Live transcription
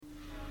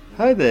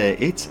Hi there,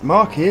 it's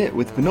Mark here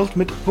with the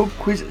penultimate pub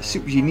quiz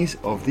super genius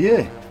of the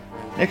year.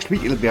 Next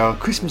week it'll be our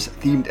Christmas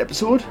themed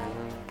episode,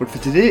 but for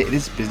today it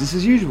is business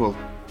as usual.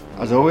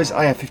 As always,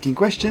 I have 15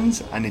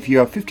 questions, and if you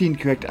have 15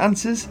 correct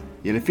answers,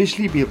 you'll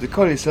officially be able to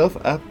call yourself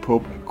a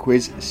pub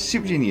quiz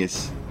super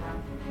genius.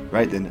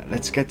 Right then,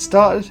 let's get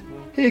started.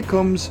 Here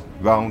comes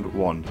round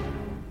 1.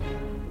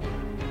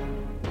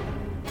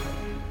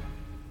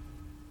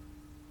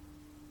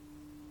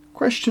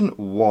 Question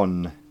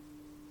 1.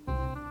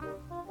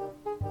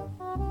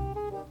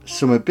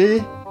 Summer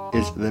Bay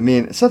is the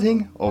main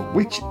setting of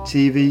which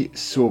TV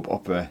soap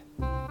opera?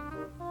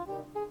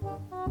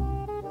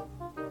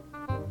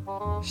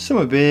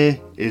 Summer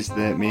Bay is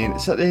the main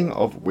setting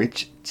of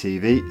which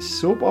TV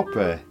soap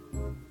opera?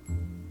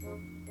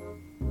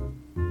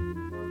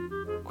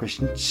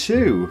 Question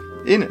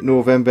 2. In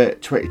November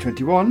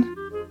 2021,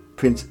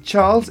 Prince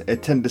Charles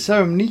attended a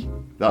ceremony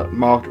that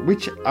marked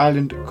which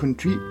island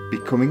country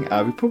becoming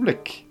a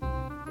republic?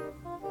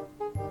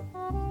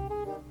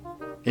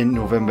 In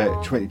November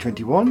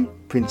 2021,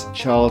 Prince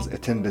Charles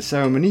attended a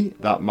ceremony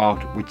that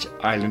marked which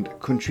island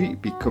country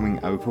becoming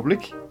a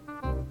republic?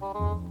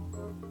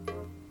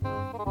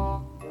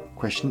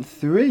 Question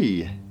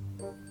 3.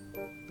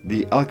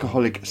 The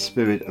alcoholic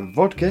spirit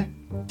vodka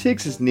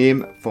takes its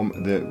name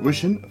from the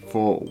Russian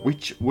for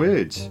which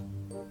words?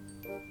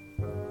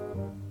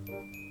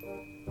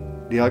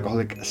 The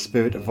alcoholic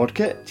spirit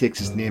vodka takes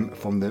its name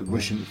from the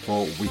Russian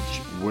for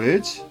which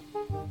words?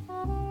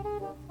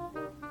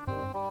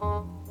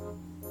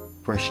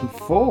 Question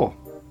 4.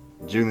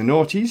 During the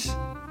noughties,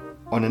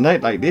 On a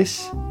Night Like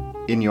This,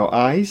 In Your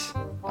Eyes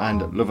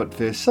and Love at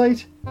First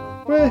Sight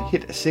were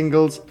hit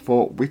singles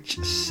for which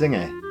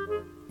singer?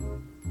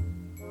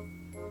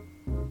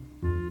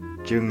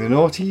 During the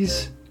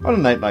noughties, On a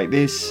Night Like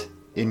This,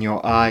 In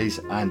Your Eyes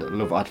and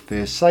Love at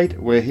First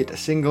Sight were hit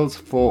singles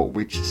for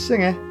which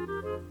singer?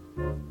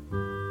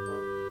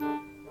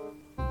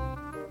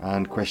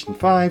 And question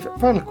 5,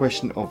 final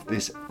question of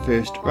this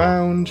first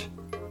round.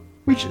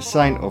 Which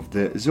sign of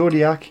the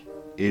zodiac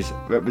is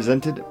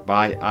represented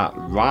by a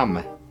ram?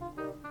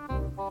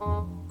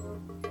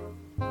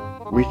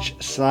 Which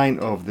sign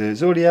of the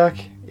zodiac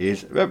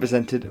is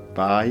represented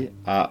by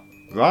a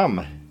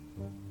ram?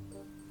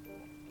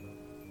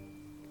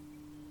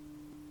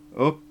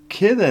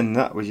 Okay then,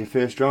 that was your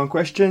first round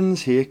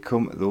questions. Here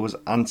come those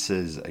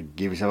answers.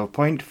 Give yourself a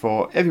point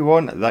for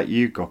everyone that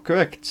you got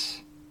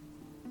correct.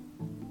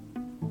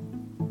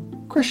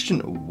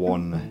 Question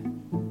 1.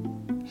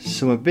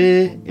 Summer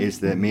Bay is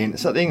the main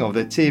setting of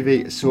the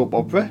TV soap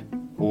opera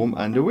Home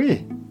and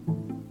Away.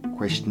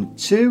 Question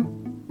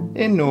 2.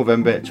 In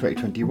November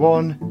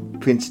 2021,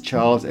 Prince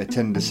Charles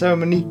attended a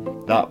ceremony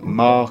that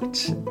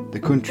marked the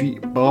country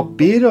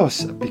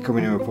Barbados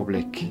becoming a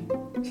republic.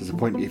 So there's a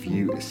point if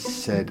you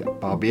said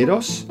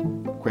Barbados.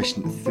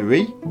 Question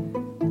 3.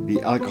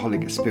 The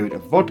alcoholic spirit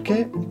of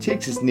vodka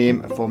takes its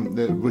name from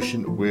the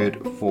Russian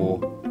word for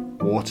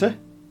water.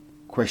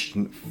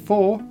 Question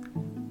 4.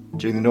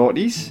 During the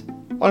noughties,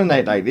 On a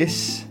Night Like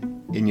This,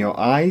 In Your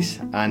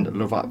Eyes and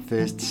Love at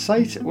First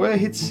Sight were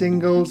hit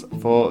singles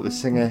for the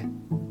singer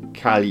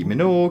Kylie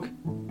Minogue.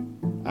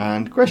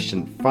 And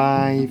question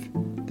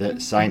 5, the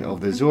sign of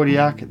the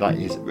zodiac that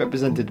is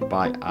represented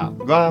by a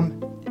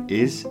ram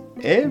is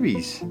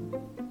Aries.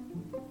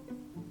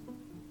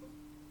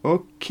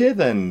 Okay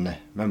then,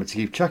 remember to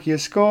keep track of your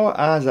score,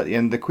 as at the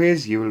end of the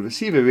quiz you will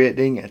receive a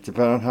rating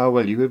depending on how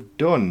well you have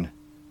done.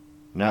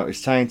 Now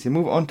it's time to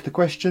move on to the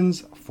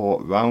questions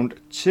for round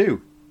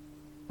 2.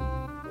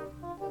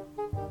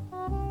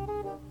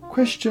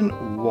 Question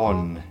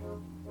 1.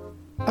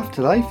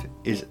 Afterlife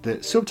is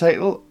the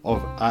subtitle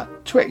of a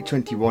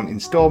 2021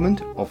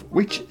 instalment of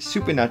which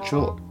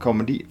supernatural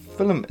comedy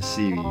film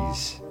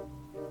series?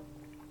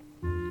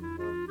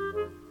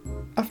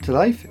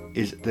 Afterlife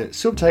is the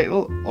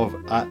subtitle of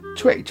a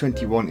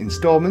 2021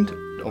 instalment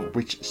of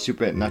which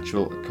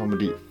supernatural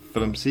comedy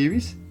film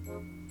series?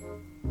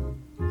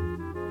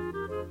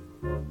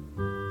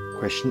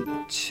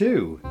 Question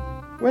 2.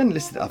 When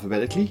listed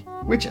alphabetically,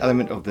 which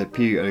element of the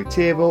periodic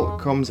table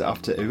comes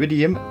after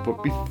iridium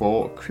but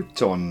before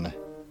krypton?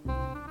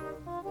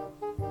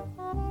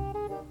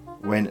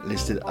 When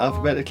listed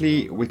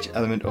alphabetically, which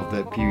element of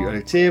the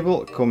periodic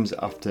table comes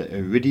after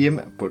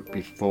iridium but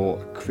before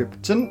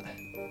krypton?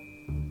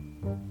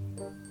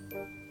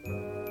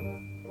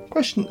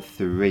 Question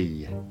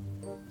 3.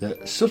 The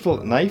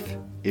Subtle Knife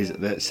is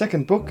the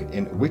second book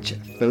in which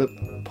Philip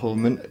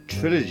Pullman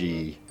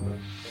trilogy?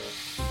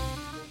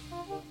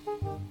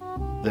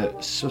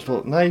 The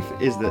Subtle Knife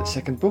is the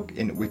second book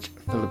in which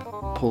Philip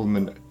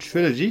Pullman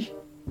trilogy?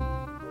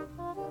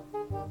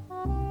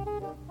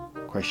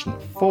 Question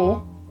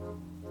 4.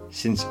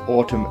 Since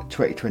autumn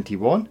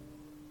 2021,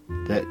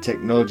 the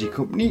technology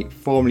company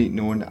formerly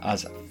known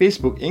as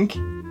Facebook Inc.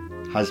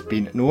 has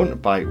been known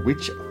by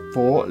which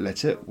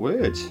 4-letter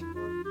word?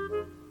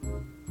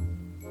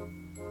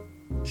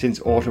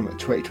 Since autumn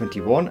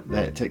 2021,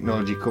 the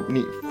technology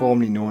company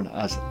formerly known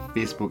as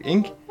Facebook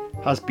Inc.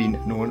 has been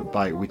known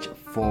by which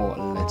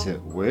 4-letter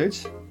word?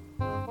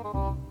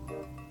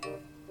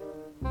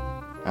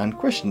 And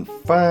question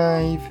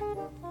 5.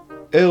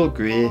 Earl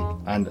Grey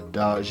and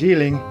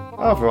Darjeeling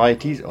are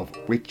varieties of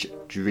which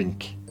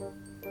drink?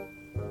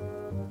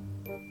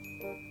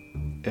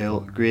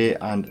 Earl Grey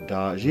and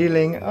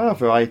Darjeeling are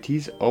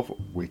varieties of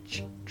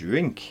which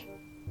drink?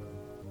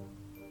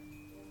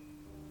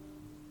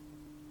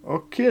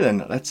 Okay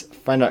then, let's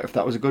find out if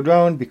that was a good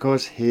round,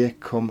 because here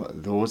come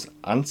those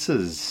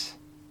answers.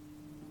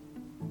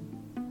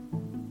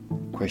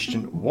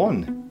 Question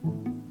 1.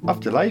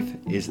 Afterlife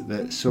is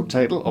the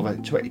subtitle of a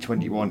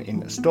 2021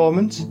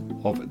 instalment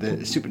of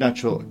the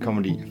supernatural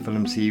comedy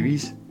film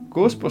series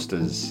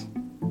Ghostbusters.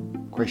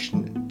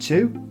 Question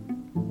 2.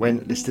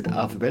 When listed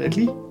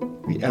alphabetically,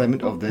 the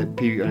element of the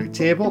periodic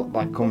table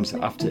that comes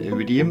after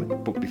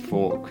iridium but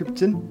before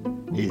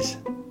krypton is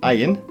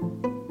iron.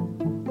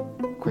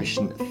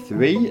 Question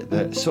 3.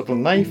 The Subtle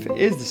Knife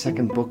is the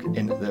second book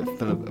in the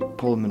Philip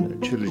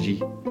Pullman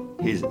trilogy,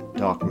 His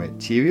Dark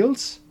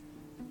Materials.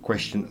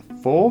 Question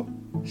 4.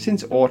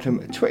 Since autumn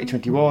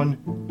 2021,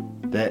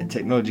 the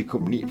technology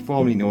company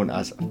formerly known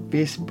as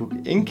Facebook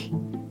Inc.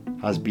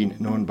 has been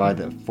known by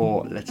the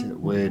 4-letter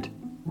word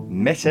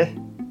Meta.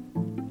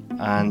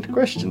 And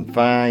question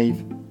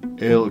 5.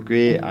 Earl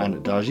Grey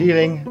and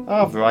Darjeeling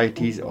are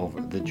varieties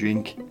of the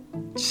drink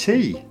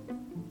tea.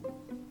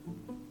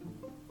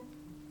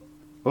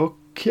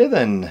 Okay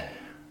then,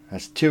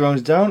 that's 2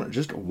 rounds down,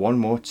 just 1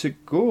 more to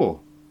go.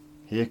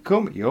 Here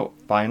come your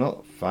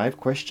final 5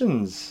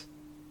 questions.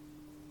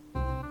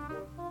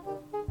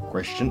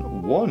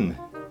 Question 1.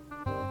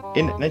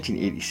 In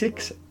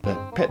 1986, the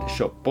Pet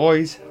Shop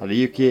Boys had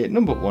a UK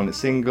number 1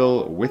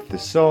 single with the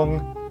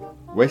song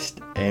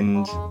West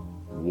End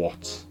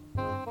What?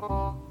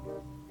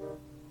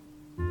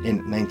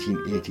 In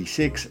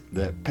 1986,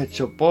 the Pet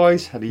Shop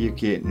Boys had a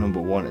UK number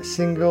 1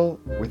 single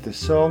with the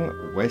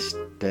song West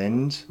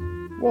End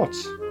What?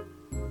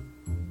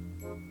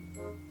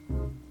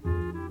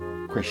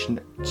 Question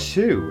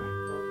 2.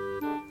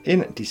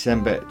 In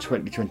December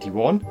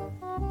 2021,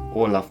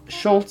 Olaf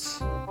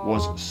Scholz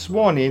was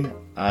sworn in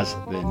as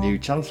the new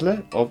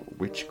Chancellor of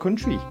which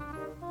country?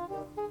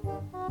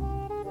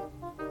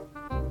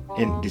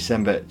 In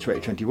December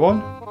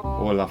 2021,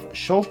 Olaf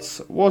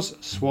Scholz was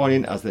sworn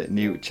in as the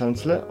new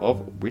Chancellor of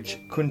which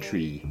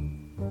country?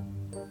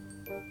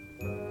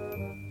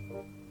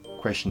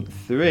 Question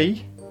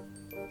 3.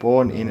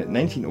 Born in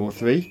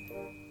 1903,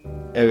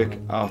 Eric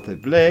Arthur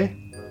Blair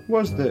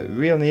was the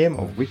real name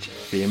of which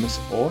famous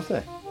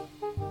author?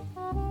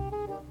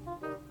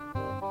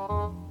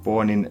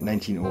 Born in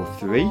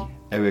 1903,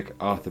 Eric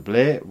Arthur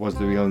Blair was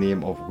the real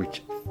name of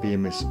which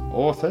famous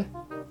author?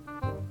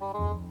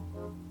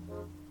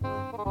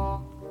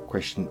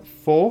 Question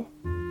 4.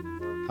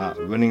 A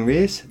running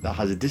race that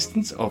has a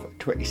distance of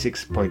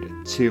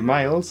 26.2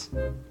 miles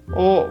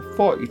or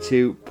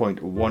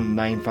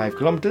 42.195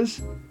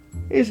 kilometers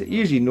is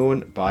usually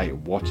known by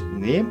what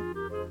name?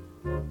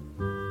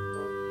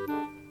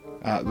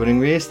 A running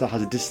race that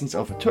has a distance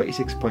of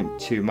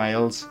 26.2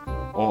 miles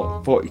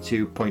or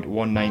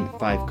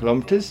 42.195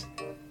 kilometers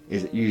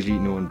is usually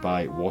known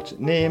by what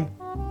name?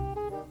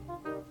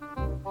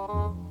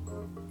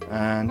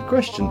 And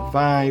question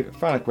 5,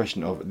 final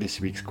question of this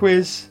week's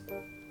quiz.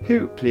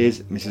 Who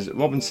plays Mrs.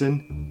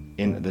 Robinson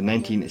in the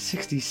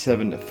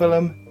 1967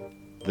 film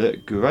The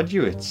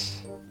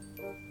Graduate?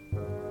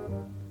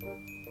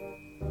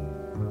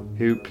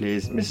 Who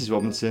plays Mrs.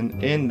 Robinson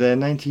in the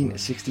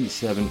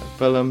 1967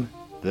 film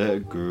The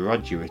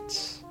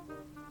Graduate?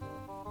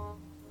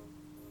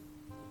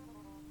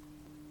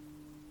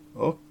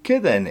 Okay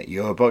then,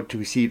 you're about to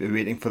receive a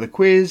rating for the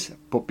quiz,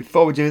 but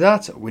before we do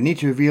that, we need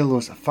to reveal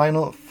those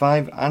final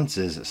 5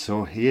 answers,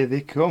 so here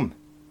they come.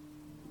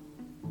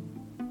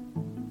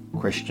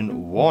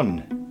 Question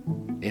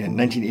 1. In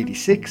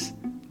 1986,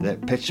 the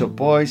Pet Shop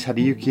Boys had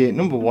a UK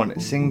number 1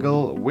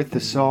 single with the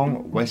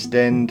song West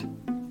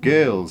End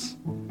Girls.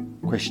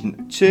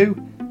 Question 2.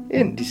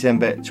 In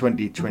December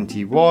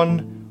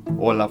 2021,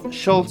 Olaf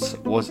Scholz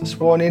was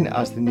sworn in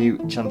as the new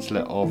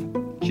Chancellor of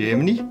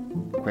Germany.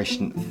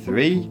 Question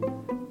 3.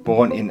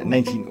 Born in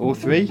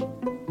 1903,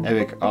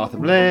 Eric Arthur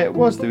Blair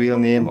was the real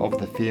name of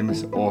the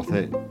famous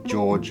author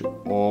George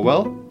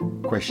Orwell.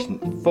 Question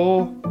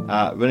 4.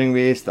 A running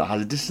race that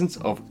has a distance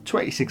of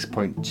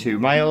 26.2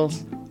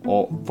 miles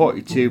or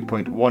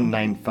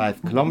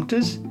 42.195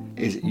 kilometers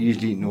is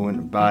usually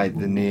known by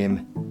the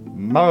name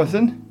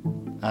marathon.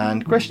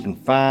 And question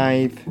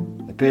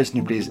 5. The person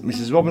who plays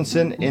Mrs.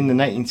 Robinson in the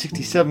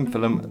 1967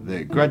 film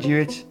The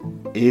Graduate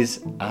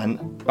is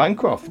Anne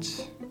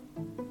Bancroft.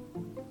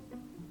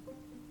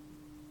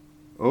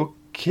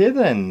 Okay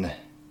then,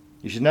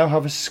 you should now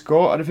have a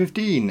score out of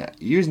 15.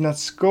 Using that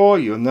score,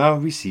 you'll now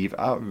receive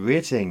a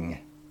rating.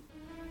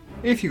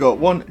 If you got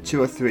 1,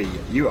 2 or 3,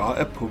 you are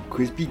a pub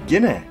quiz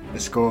beginner. A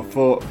score of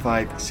 4,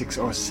 5, 6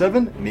 or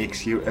 7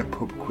 makes you a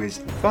pub quiz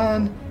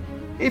fan.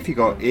 If you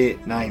got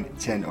 8, 9,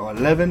 10 or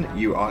 11,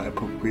 you are a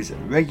pub quiz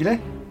regular.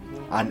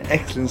 An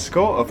excellent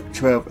score of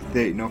 12,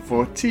 13 or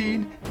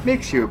 14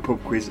 makes you a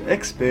pub quiz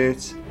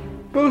expert.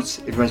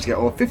 But if you manage to get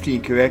all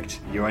 15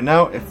 correct, you are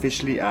now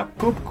officially a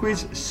pub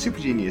quiz super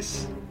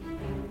genius.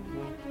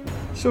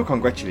 So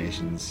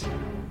congratulations.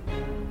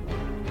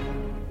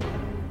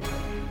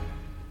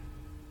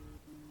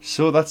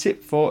 So that's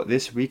it for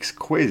this week's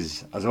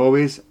quiz. As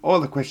always,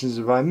 all the questions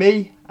were by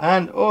me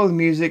and all the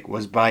music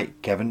was by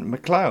Kevin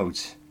MacLeod.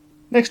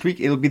 Next week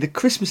it'll be the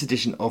Christmas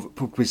edition of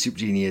Pub Quiz Super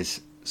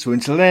Genius. So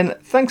until then,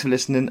 thanks for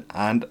listening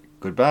and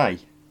goodbye.